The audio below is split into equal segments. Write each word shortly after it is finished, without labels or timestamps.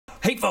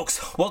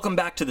folks, welcome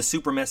back to the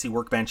Super Messy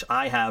Workbench.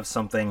 I have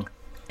something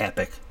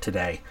epic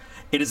today.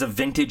 It is a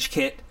vintage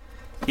kit.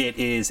 It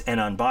is an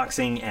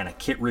unboxing and a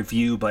kit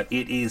review, but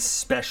it is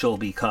special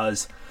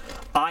because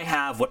I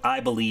have what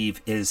I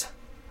believe is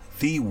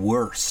the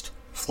worst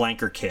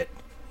flanker kit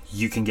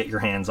you can get your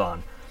hands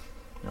on.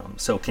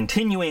 So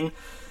continuing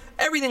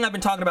everything I've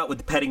been talking about with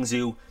the petting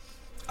zoo,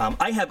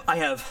 I have,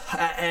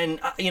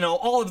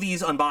 all of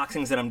these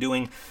unboxings that I'm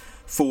doing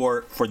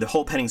for the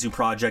whole petting zoo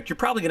project, you're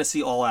probably going to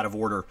see all out of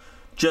order,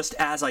 just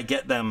as I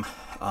get them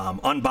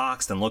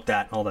unboxed and looked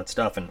at and all that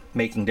stuff and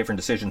making different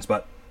decisions.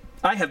 But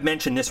I have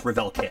mentioned this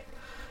Revell kit,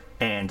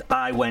 and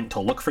I went to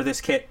look for this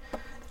kit,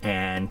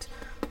 and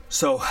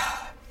so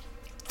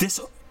this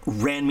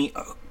ran me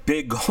a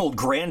big old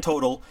grand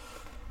total.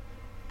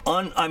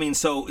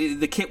 So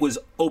the kit was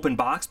open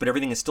box, but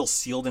everything is still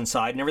sealed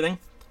inside and everything.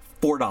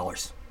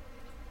 $4.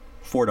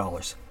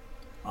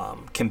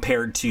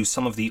 Compared to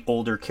some of the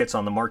older kits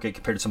on the market,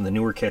 compared to some of the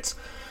newer kits,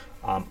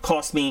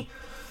 cost me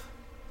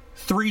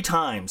 3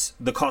 times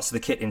the cost of the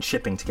kit in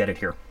shipping to get it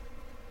here.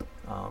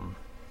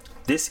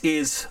 This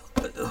is,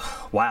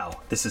 wow,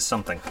 this is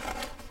something.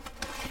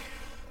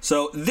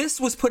 So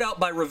this was put out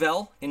by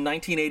Revell in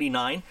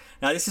 1989.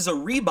 Now this is a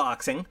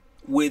reboxing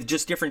with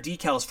just different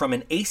decals from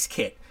an Ace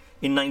kit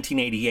in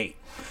 1988.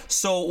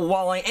 So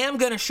while I am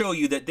going to show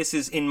you that this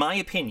is, in my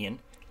opinion,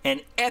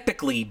 an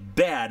epically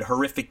bad,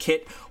 horrific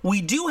kit,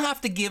 we do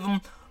have to give them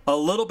a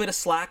little bit of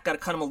slack. Got to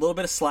cut them a little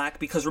bit of slack,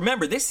 because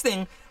remember, this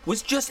thing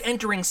was just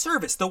entering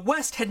service. The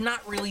West had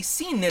not really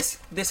seen this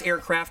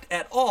aircraft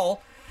at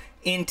all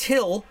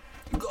until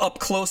up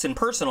close and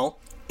personal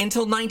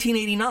until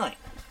 1989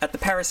 at the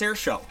Paris Air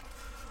Show,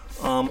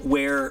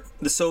 where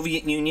the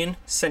Soviet Union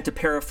sent a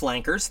pair of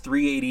flankers,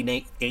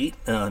 388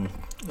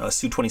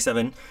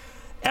 Su-27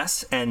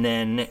 S, and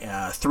then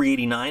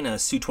 389 a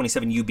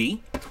Su-27 UB,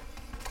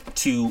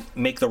 to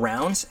make the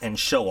rounds and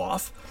show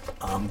off.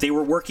 They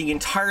were working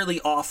entirely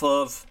off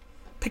of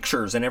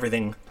pictures and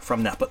everything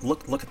from that. But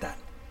look at that.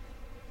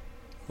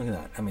 Look at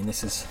that. I mean,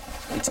 it's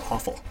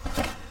awful.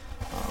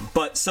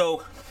 But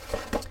so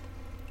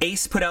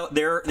Ace put out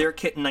their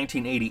kit in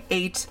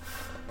 1988.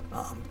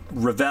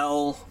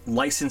 Revell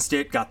licensed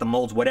it, got the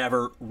molds,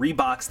 whatever,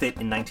 reboxed it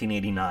in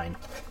 1989.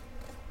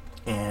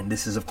 And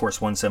this is, of course,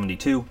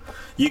 172.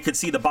 You could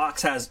see the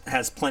box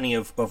has plenty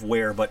of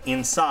wear, but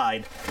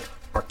inside,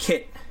 our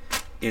kit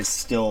is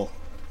still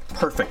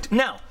perfect.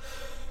 Now,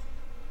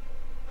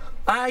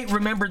 I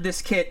remembered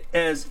this kit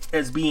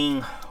as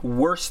being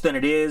worse than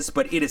it is,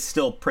 but it is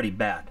still pretty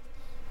bad.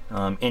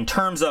 In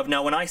terms of,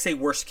 now when I say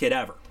worst kit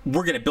ever,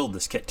 we're going to build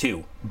this kit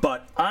too,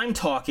 but I'm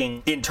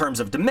talking in terms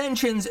of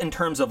dimensions, in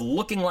terms of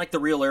looking like the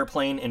real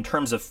airplane, in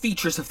terms of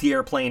features of the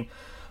airplane.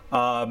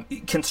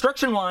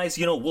 Construction-wise,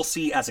 we'll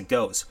see as it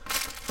goes.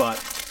 But,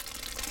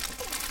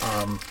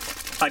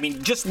 I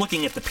mean, just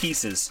looking at the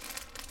pieces,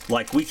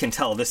 like, we can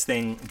tell this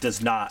thing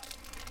it's not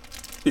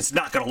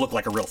going to look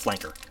like a real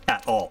flanker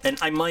at all. And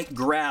I might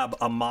grab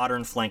a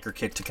modern flanker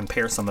kit to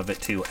compare some of it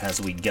to as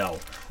we go.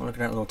 Look at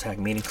that little tag,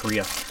 made in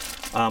Korea.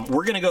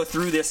 We're going to go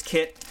through this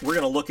kit. We're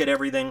going to look at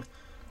everything.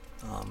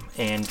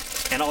 And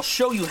I'll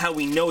show you how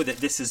we know that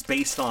this is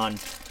based on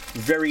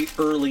very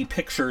early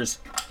pictures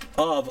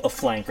of a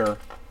flanker,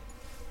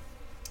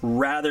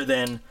 rather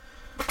than,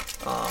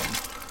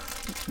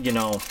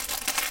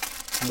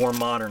 more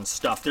modern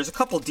stuff. There's a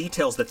couple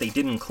details that they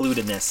didn't include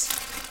in this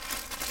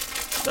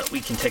that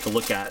we can take a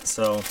look at.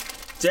 So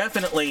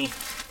definitely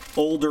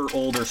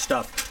older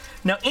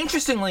stuff. Now,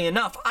 interestingly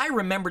enough, I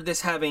remembered this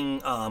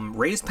having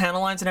raised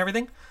panel lines and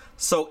everything.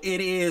 So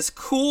it is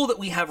cool that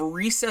we have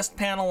recessed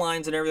panel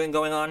lines and everything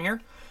going on here.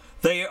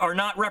 They are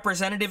not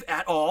representative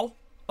at all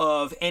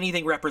of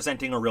anything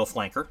representing a real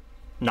flanker.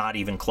 Not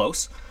even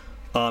close.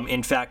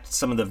 In fact,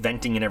 some of the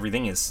venting and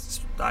everything is,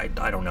 I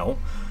don't know.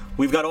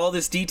 We've got all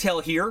this detail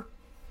here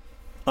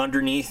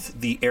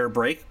underneath the air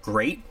brake.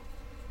 Great.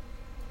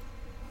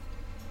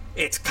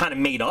 It's kind of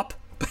made up,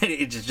 but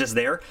it's just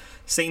there.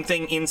 Same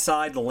thing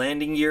inside the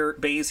landing gear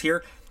bays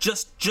here.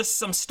 Just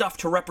some stuff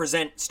to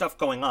represent stuff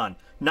going on.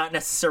 Not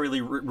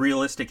necessarily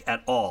realistic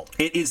at all.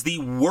 It is the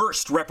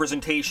worst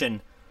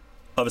representation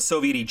of a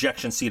Soviet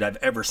ejection seat I've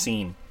ever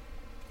seen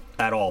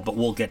at all, but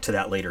we'll get to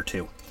that later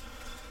too.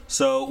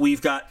 So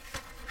we've got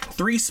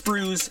 3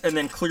 sprues and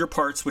then clear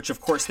parts, which of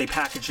course they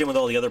packaged in with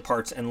all the other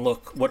parts, and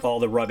look what all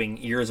the rubbing,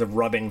 years of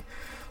rubbing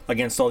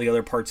against all the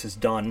other parts has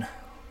done.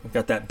 We've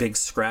got that big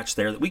scratch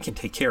there that we can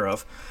take care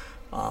of.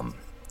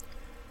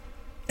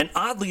 And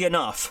oddly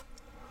enough,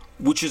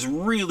 which is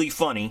really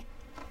funny,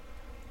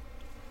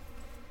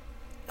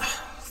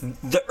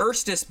 the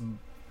Erstis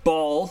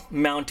ball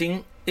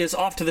mounting is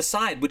off to the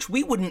side, which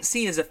we wouldn't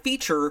see as a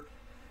feature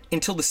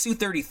until the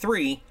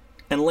Su-33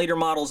 and later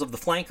models of the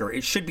flanker.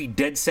 It should be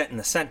dead set in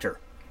the center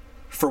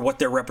for what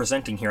they're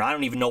representing here. I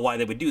don't even know why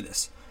they would do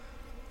this.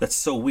 That's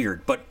so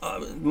weird, but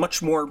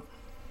much more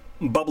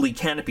bubbly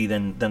canopy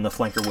than the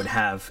flanker would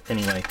have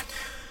anyway.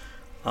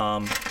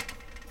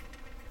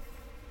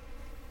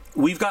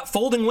 We've got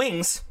folding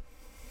wings.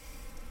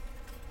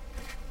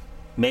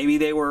 Maybe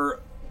they were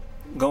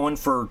going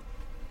for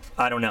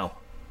I don't know.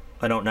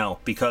 I don't know,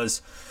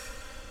 because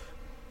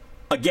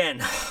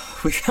again,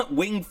 we got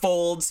wing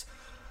folds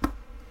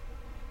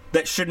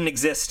that shouldn't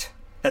exist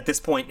at this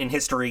point in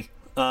history.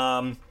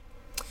 Looking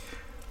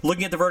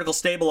at the vertical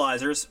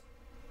stabilizers,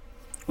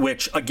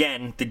 which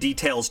again, the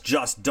details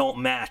just don't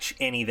match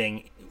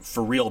anything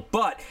for real.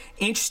 But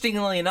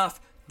interestingly enough,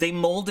 they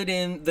molded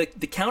in the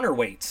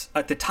counterweights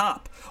at the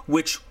top,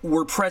 which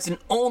were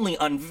present only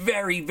on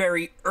very,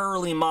 very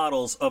early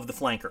models of the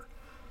flanker.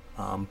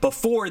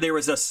 Before there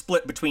was a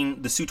split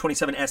between the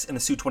Su-27S and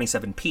the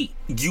Su-27P.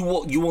 You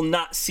will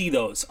not see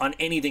those on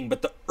anything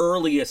but the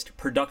earliest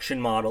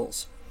production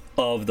models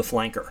of the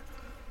flanker.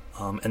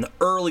 And the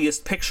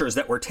earliest pictures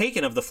that were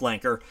taken of the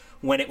flanker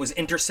when it was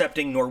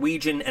intercepting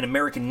Norwegian and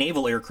American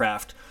naval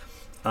aircraft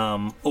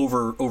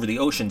over the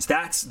oceans.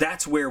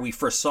 That's where we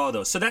first saw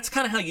those. So that's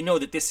kind of how you know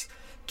that this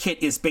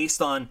kit is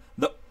based on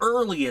the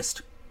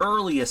earliest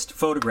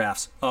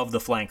photographs of the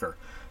flanker,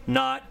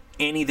 not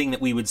anything that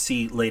we would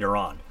see later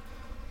on.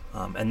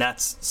 And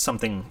that's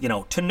something, you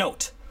know, to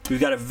note. We've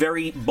got a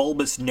very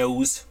bulbous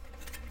nose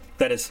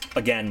that is,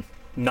 again,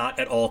 not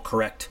at all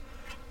correct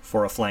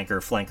for a flanker.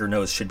 Flanker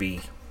nose should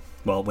be,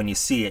 well, when you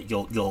see it,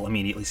 you'll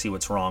immediately see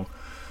what's wrong.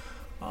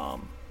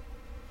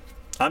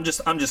 I'm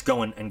just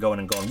going and going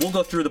and going. We'll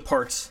go through the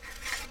parts.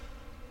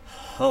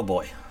 Oh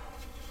boy.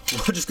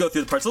 We'll just go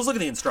through the parts. Let's look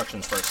at the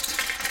instructions first.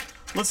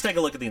 Let's take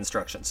a look at the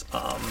instructions.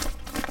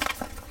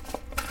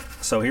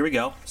 So here we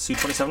go.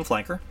 Su-27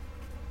 flanker.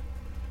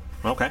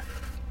 Okay.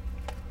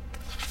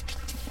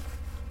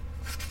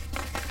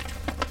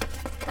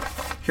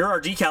 Here are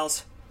our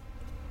decals.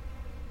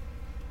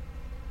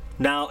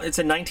 Now, it's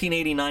a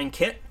 1989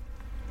 kit,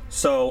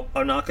 so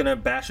I'm not going to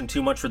bash them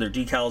too much for their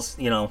decals,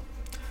 you know.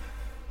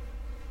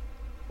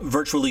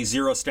 Virtually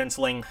zero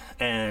stenciling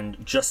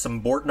and just some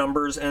Bort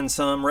numbers and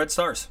some red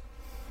stars.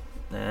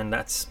 And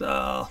that's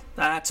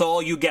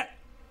all you get.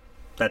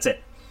 That's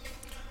it.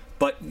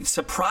 But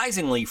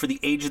surprisingly, for the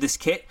age of this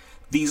kit,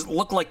 these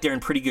look like they're in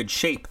pretty good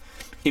shape.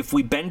 If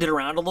we bend it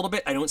around a little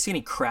bit, I don't see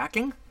any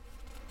cracking.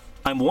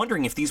 I'm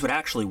wondering if these would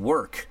actually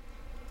work.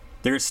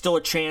 There's still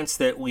a chance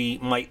that we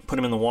might put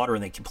them in the water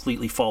and they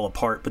completely fall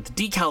apart. But the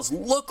decals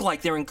look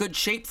like they're in good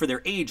shape for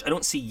their age. I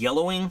don't see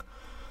yellowing.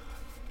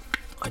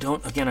 I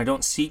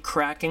don't see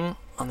cracking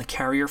on the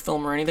carrier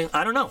film or anything.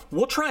 I don't know.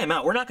 We'll try them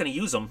out. We're not going to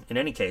use them in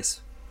any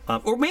case.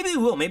 Or maybe we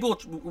will. Maybe we'll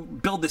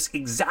build this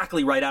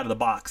exactly right out of the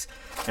box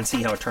and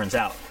see how it turns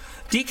out.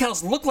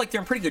 Decals look like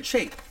they're in pretty good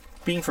shape,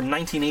 being from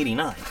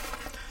 1989.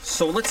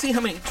 So let's see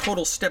how many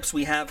total steps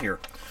we have here.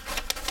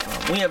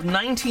 We have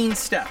 19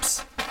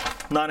 steps,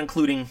 not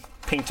including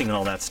painting and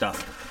all that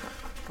stuff.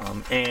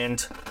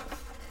 And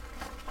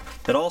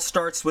it all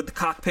starts with the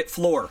cockpit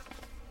floor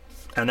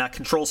and that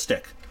control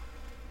stick.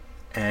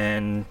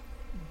 And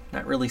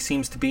that really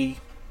seems to be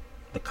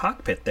the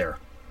cockpit there.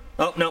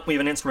 Oh, no, we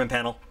have an instrument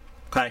panel.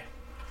 Okay.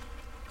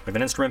 We have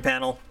an instrument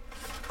panel.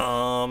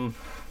 And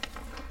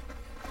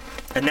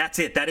that's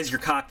it. That is your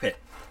cockpit.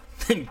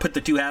 You put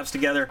the two halves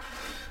together,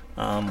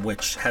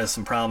 which has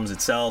some problems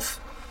itself.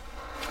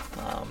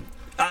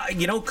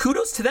 You know,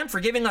 kudos to them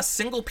for giving us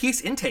single-piece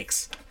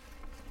intakes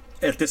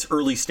at this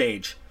early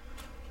stage.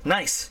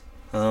 Nice.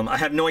 I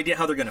have no idea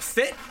how they're going to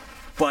fit,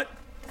 but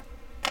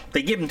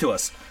they give them to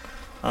us.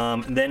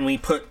 And then we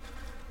put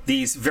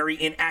these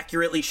very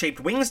inaccurately shaped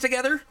wings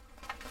together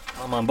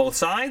on both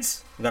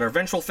sides. We got our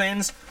ventral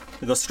fins.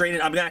 We go straight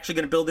in. I'm actually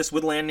going to build this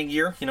with landing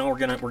gear. You know, we're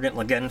getting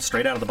again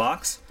straight out of the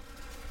box.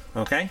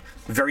 Okay,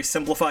 very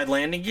simplified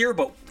landing gear,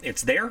 but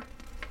it's there.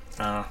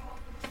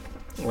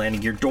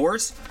 Landing gear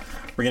doors.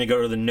 We're going to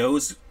go to the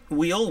nose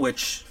wheel,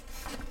 which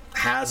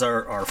has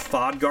our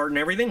FOD guard and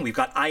everything. We've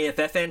got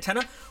IFF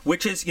antenna,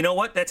 which is, you know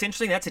what, that's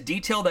interesting. That's a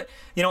detail that,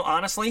 you know,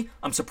 honestly,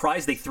 I'm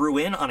surprised they threw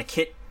in on a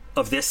kit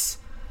of this,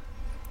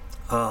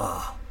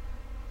 I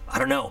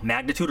don't know,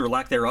 magnitude or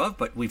lack thereof,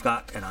 but we've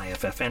got an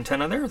IFF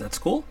antenna there. That's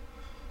cool.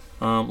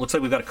 Looks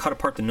like we've got to cut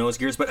apart the nose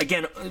gears, but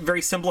again,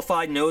 very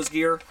simplified nose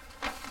gear.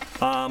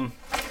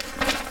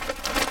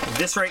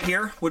 This right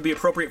here would be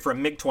appropriate for a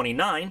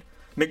MiG-29.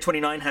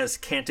 MiG-29 has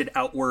canted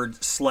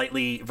outward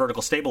slightly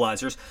vertical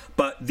stabilizers,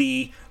 but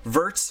the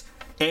verts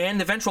and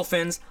the ventral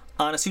fins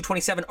on a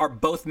Su-27 are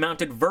both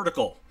mounted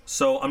vertical.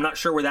 So I'm not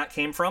sure where that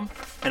came from,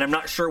 and I'm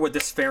not sure what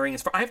this fairing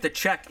is for. I have to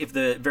check if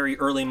the very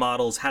early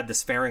models had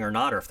this fairing or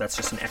not, or if that's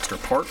just an extra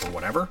part or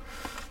whatever,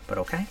 but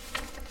okay.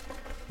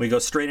 We go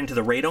straight into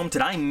the radome.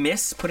 Did I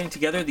miss putting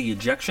together the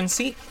ejection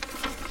seat?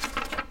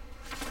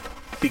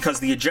 Because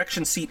the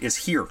ejection seat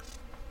is here.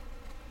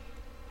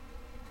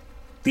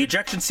 The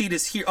ejection seat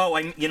is here. Oh,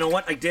 you know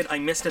what? I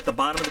missed at the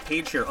bottom of the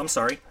page here. I'm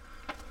sorry.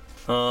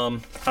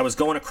 I was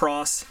going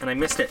across and I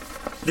missed it.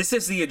 This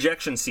is the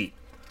ejection seat.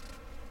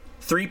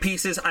 3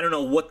 pieces. I don't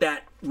know what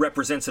that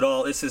represents at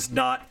all. This is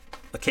not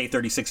a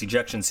K-36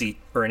 ejection seat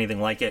or anything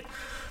like it.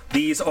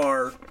 These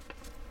are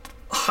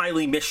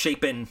highly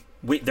misshapen.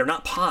 They're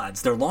not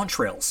pods. They're launch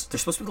rails. They're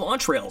supposed to be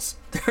launch rails.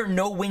 There are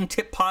no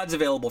wingtip pods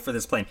available for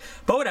this plane.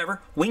 But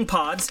whatever. Wing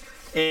pods.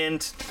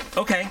 And,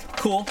 okay,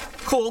 cool.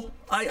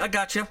 I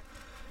got you.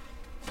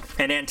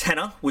 An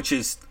antenna, which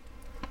is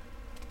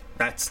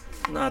That's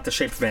not the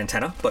shape of an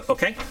antenna, but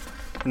okay.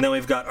 And then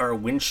we've got our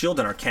windshield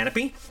and our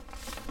canopy.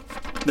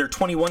 There are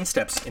 21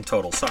 steps in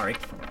total, sorry.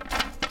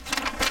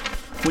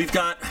 We've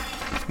got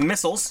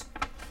missiles.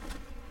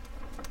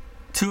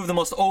 Two of the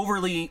most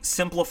overly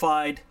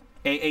simplified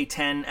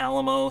AA-10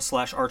 Alamo /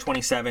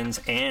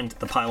 R-27s and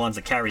the pylons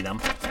that carry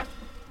them.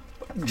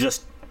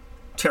 Just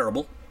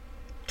terrible.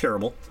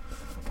 Terrible.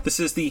 This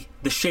is the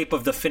shape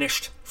of the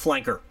finished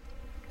flanker.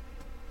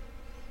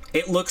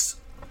 It looks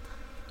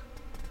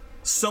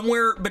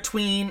somewhere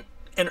between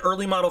an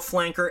early model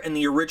flanker and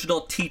the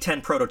original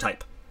T-10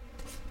 prototype.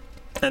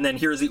 And then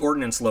here's the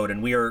ordnance load,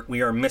 and we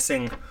are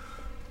missing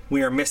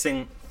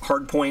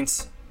hard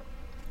points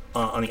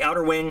on the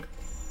outer wing,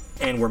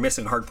 and we're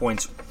missing hard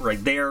points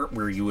right there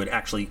where you would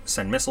actually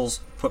send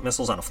missiles, put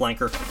missiles on a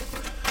flanker.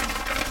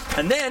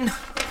 And then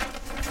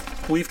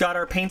we've got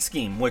our paint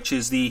scheme, which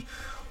is the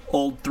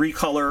old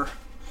 3-color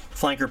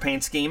flanker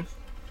paint scheme,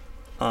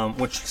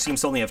 which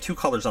seems to only have 2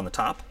 colors on the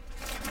top.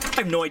 I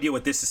have no idea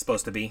what this is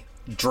supposed to be.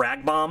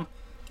 Drag bomb?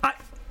 I've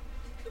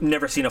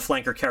never seen a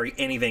flanker carry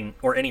anything,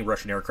 or any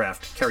Russian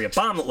aircraft carry a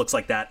bomb that looks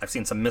like that. I've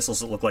seen some missiles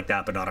that look like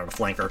that, but not on a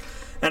flanker.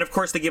 And of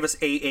course they give us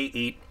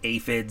AA-8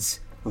 aphids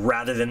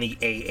rather than the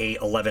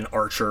AA-11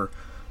 Archer,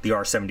 the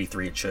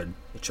R-73 it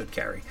should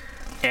carry.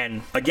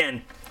 And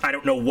again, I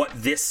don't know what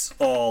this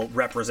all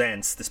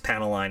represents, this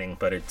panel lining,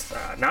 but it's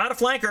not a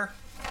flanker.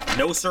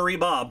 No siree,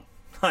 Bob.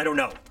 I don't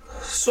know.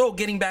 So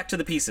getting back to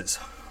the pieces.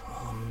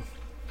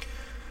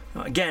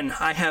 Again,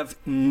 I have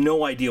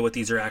no idea what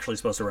these are actually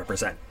supposed to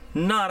represent.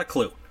 Not a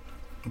clue.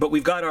 But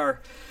we've got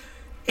our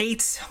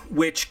 8s,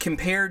 which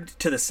compared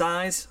to the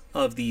size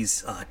of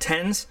these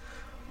 10s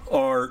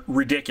are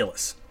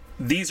ridiculous.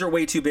 These are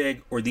way too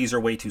big, or these are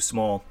way too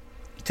small.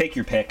 Take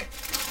your pick.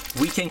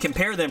 We can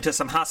compare them to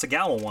some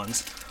Hasegawa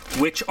ones,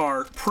 which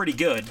are pretty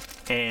good,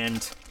 and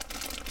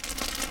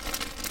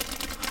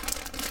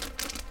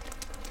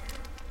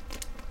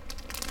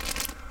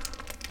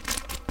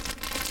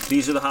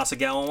these are the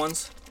Hasegawa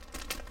ones,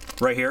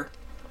 right here,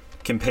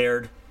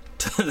 compared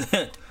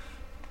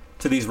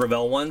to these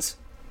Revell ones.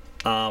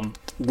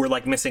 We're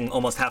like missing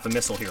almost half a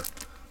missile here.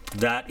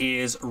 That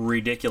is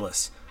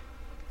ridiculous.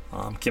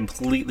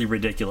 Completely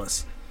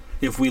ridiculous.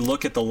 If we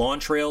look at the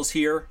launch rails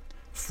here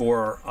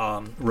for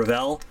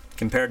Revell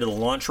compared to the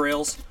launch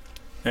rails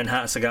and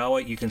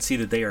Hasegawa, you can see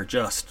that they are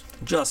just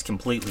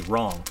completely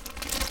wrong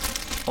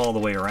all the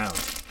way around.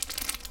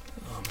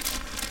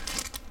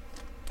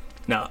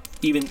 Now,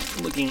 even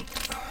looking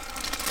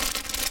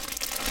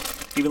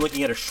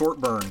at a short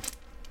burn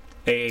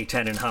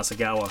AA-10 and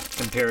Hasegawa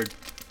compared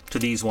to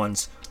these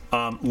ones,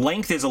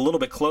 length is a little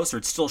bit closer.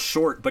 It's still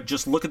short, but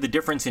just look at the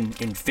difference in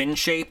fin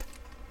shape.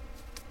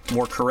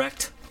 More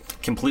correct,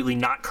 completely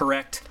not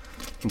correct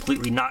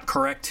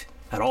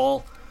at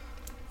all,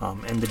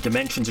 and the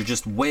dimensions are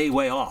just way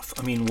off.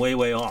 I mean,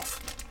 way off.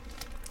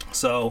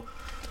 So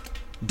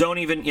don't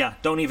even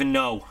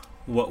know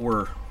what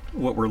we're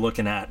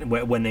looking at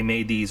when they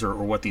made these or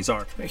what these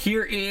are.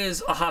 Here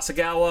is a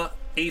Hasegawa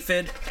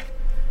aphid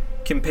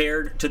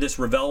compared to this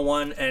Revell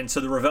one, and so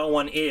the Revell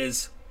one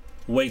is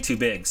way too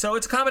big. So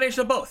it's a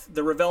combination of both.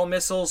 The Revell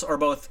missiles are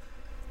both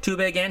too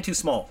big and too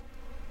small.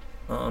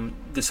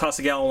 This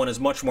Hasegawa one is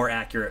much more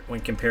accurate when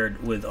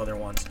compared with other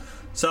ones.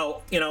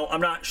 So, I'm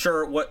not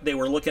sure what they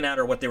were looking at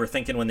or what they were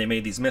thinking when they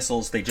made these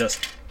missiles. They just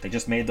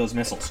made those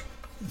missiles.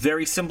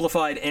 Very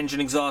simplified engine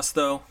exhaust,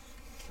 though.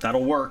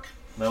 That'll work.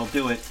 That'll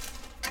do it.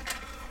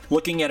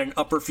 Looking at an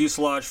upper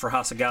fuselage for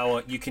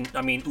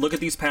Hasegawa, look at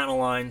these panel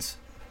lines,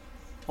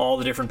 all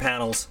the different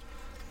panels,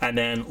 and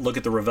then look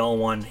at the Revell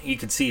one. You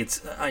can see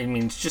it's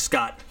just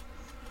got,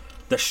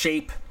 the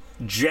shape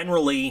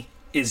generally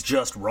is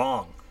just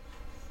wrong.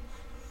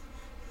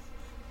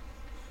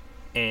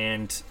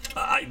 And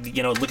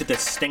look at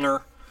this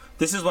Stinger.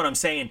 This is what I'm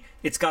saying.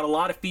 It's got a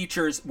lot of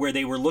features where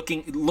they were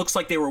looking. It looks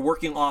like they were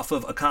working off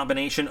of a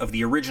combination of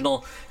the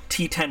original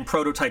T-10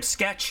 prototype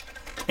sketch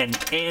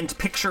and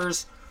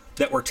pictures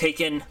that were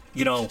taken,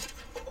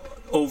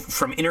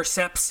 from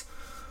intercepts,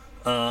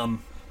 and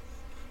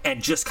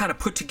just kind of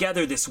put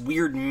together this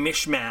weird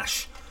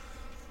mishmash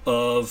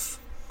of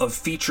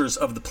features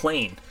of the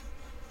plane.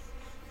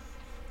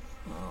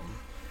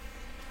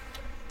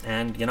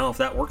 And if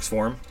that works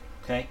for them,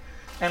 okay.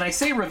 And I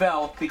say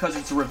Revell because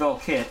it's a Revell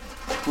kit.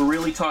 We're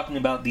really talking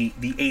about the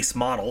Ace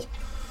model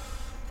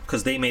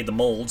because they made the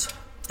molds.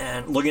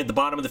 And looking at the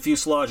bottom of the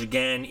fuselage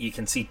again, you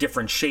can see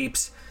different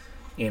shapes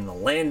in the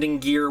landing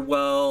gear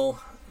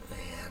well,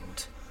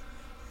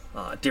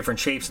 and different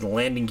shapes in the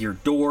landing gear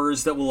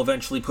doors that we'll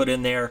eventually put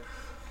in there,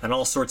 and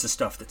all sorts of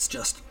stuff that's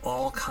just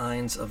all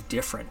kinds of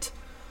different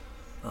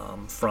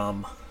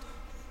from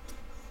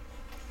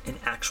an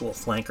actual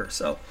flanker.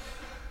 So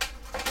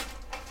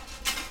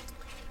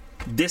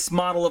this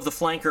model of the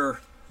flanker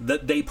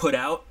that they put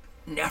out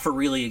never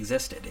really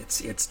existed.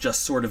 It's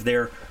just sort of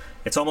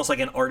it's almost like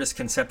an artist's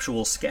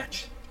conceptual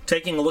sketch.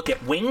 Taking a look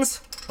at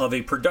wings of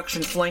a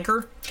production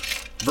flanker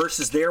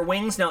versus their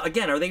wings. Now,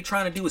 again, are they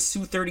trying to do a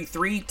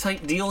Su-33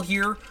 type deal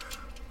here?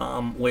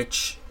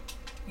 Which,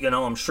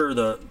 I'm sure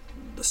the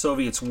the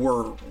Soviets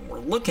were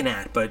looking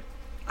at, but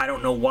I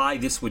don't know why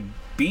this would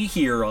be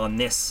here on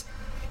this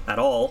at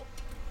all.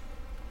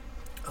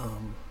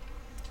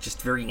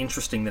 Just very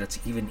interesting that it's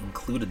even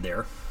included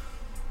there.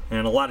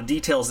 And a lot of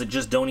details that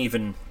just don't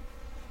even,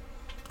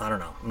 I don't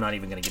know, I'm not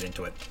even going to get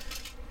into it.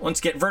 Once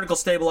again, vertical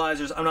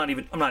stabilizers, I'm not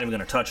even going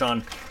to touch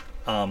on.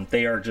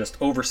 They are just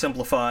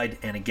oversimplified,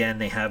 and again,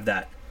 they have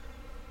that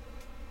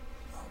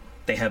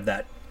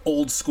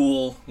old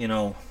school, you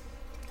know,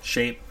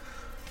 shape.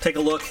 Take a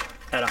look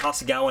at a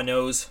Hasegawa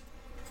nose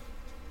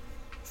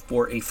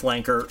for a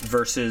flanker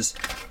versus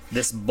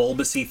this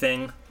bulbousy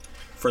thing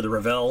for the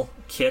Revell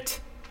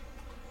kit.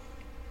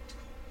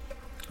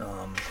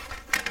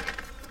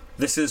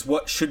 This is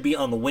what should be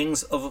on the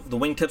wings of the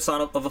wingtips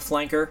of a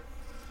flanker.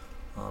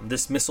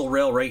 This missile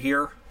rail right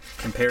here,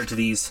 compared to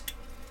these,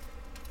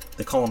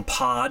 they call them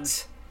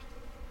pods.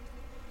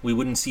 We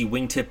wouldn't see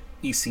wingtip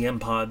ECM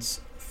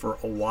pods for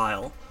a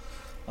while.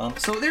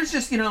 So there's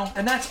just, you know,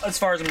 and that's as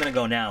far as I'm going to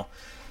go now.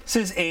 This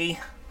is a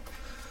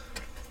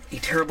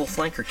terrible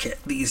flanker kit.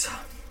 These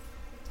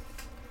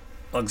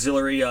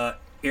auxiliary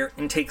air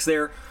intakes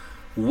there,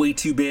 way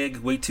too big,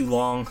 way too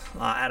long,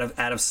 out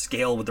of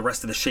scale with the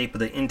rest of the shape of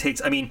the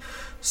intakes. I mean,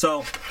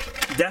 so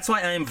that's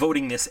why I am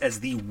voting this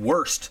as the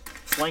worst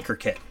flanker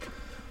kit.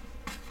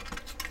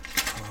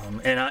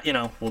 And you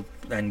know, well,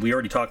 and we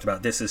already talked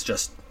about this is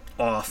just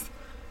off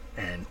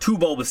and too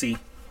bulbousy.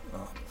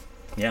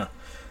 Yeah.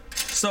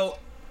 So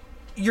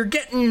you're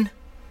getting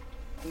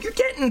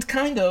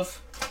kind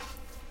of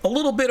a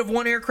little bit of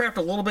one aircraft,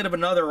 a little bit of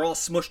another, all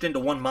smushed into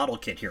one model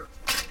kit here.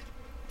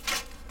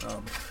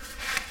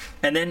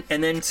 And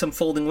then some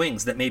folding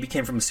wings that maybe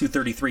came from a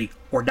Su-33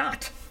 or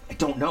not. I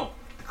don't know.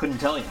 I couldn't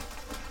tell you.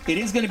 It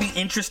is going to be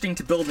interesting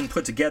to build and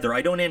put together.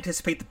 I don't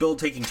anticipate the build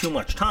taking too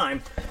much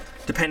time,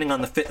 depending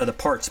on the fit of the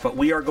parts, but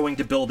we are going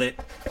to build it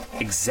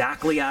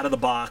exactly out of the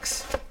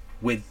box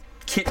with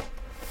kit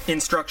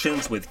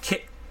instructions, with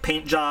kit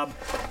paint job,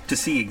 to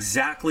see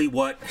exactly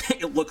what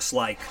it looks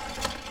like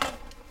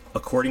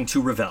according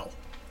to Revell.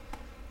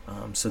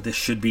 So this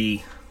should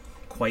be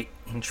quite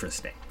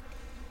interesting.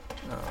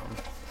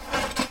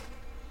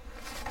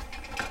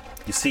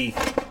 You see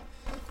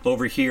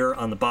over here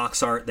on the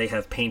box art, they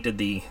have painted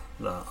the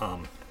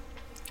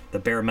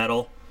bare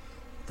metal,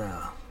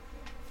 the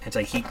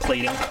anti-heat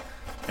plating,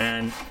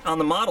 and on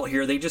the model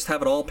here they just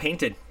have it all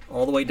painted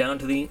all the way down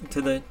to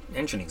the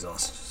engine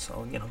exhaust.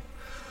 So, you know,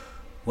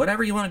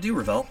 whatever you want to do,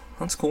 Revell,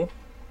 that's cool.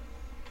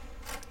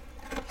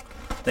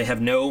 They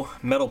have no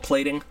metal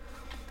plating,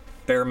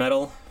 bare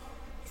metal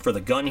for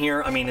the gun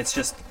here. I mean, it's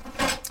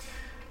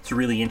a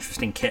really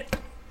interesting kit.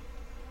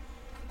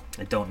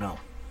 I don't know.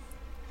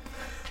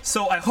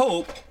 So I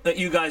hope that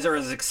you guys are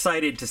as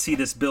excited to see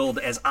this build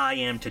as I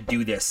am to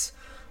do this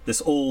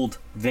old,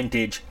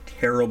 vintage,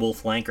 terrible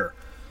flanker.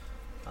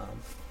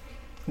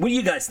 What do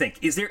you guys think?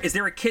 Is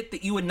there a kit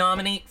that you would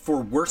nominate for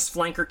worst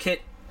flanker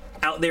kit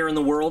out there in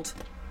the world?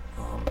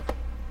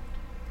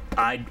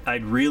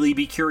 I'd really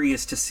be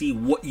curious to see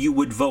what you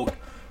would vote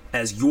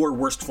as your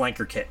worst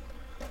flanker kit.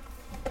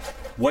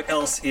 What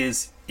else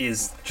is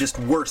just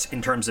worse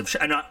in terms of...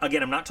 I'm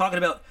not talking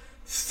about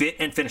fit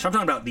and finish. I'm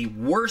talking about the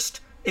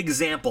worst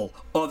example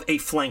of a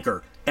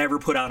flanker ever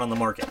put out on the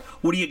market.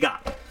 What do you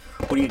got?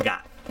 What do you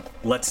got?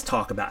 Let's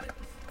talk about it.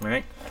 All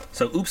right.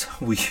 So, oops,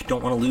 we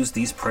don't want to lose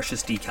these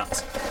precious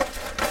decals.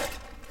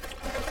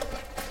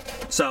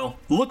 So,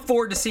 look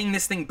forward to seeing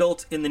this thing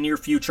built in the near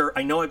future.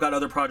 I know I've got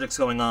other projects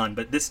going on,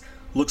 but this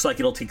looks like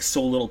it'll take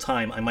so little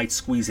time. I might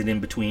squeeze it in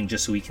between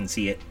just so we can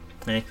see it.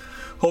 Okay.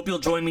 Hope you'll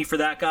join me for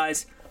that,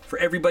 guys. For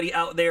everybody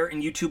out there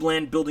in YouTube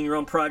land building your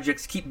own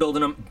projects, keep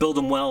building them, build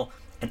them well.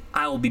 And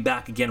I will be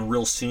back again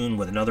real soon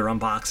with another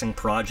unboxing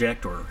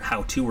project or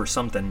how-to or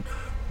something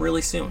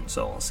really soon.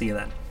 So I'll see you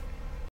then.